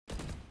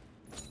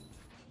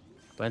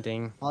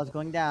Planting. Wall's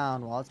going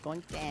down. Wall's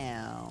going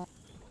down.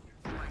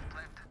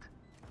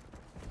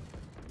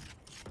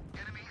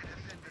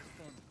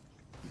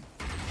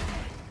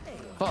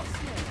 Fuck.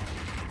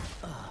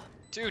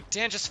 Dude,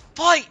 Dan, just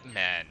fight,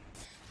 man.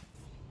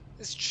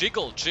 This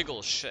jiggle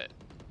shit.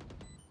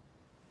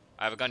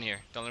 I have a gun here.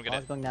 Don't let him get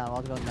Wall's it. going down.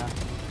 Wall's going down.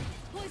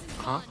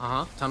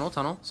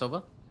 Tunnel.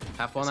 Sova.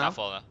 Half wall It's now. half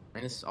wall now.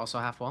 Rain is also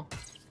half wall.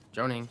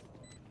 Droning.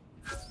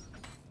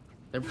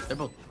 They're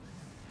both.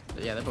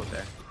 Yeah, they're both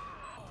there.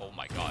 Oh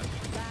my god.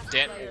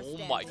 Dan, oh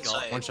my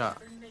god. One shot.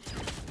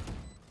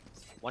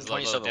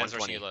 120 Low, Sova, Dan's 120.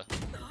 rushing you low.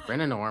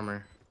 Brandon no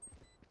armor.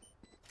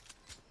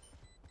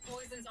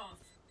 Poison's off.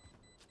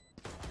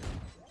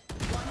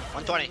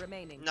 120.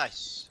 Remaining.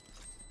 Nice.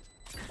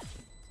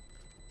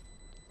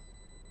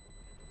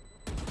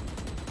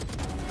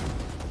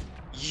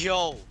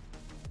 Yo.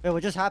 Wait,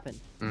 what just happened?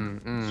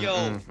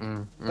 Yo.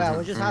 Wait,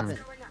 what just happened?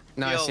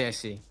 No, Yo. I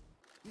see.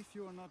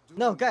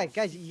 No,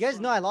 guys, you guys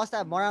know I lost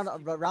that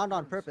round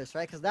on purpose,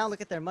 right? Because now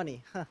look at their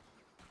money.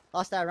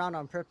 Lost that round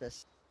on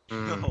purpose.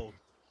 Yo.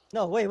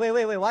 No, wait.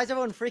 Why is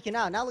everyone freaking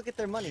out? Now look at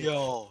their money.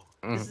 Yo.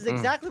 This is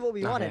exactly what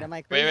we wanted. Okay. Am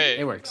I crazy? Wait.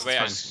 It works. Wait, It's I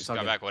fine. just It's all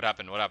got good. back. What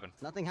happened? What happened?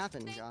 Nothing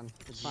happened, John.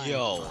 It's fine.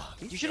 Yo.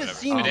 You should have Whatever.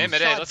 seen me. Mid-A,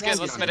 shot let's get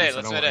Dan's mid-A, shot.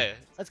 let's mid-A.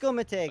 Let's go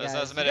mid-A, guys.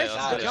 Let's You mid-A, guys-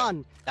 let's mid-A.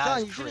 John,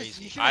 That's you should've-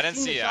 crazy. you should've I didn't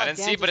seen the see it. shot I didn't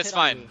Dan see, but just it's hit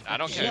on fine. me. I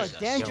don't You care. know,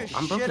 Dan Yo, just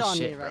I'm broke shit as on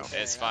me shit, right bro.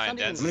 there. It's I fine. can't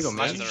even Dan's Let me go see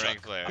mid. a it.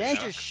 rank player. Dan you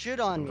know? just shit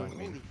on me. I'm going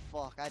Holy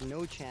fuck, I had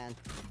no chance.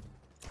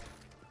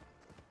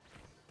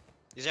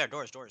 He's there.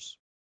 Doors.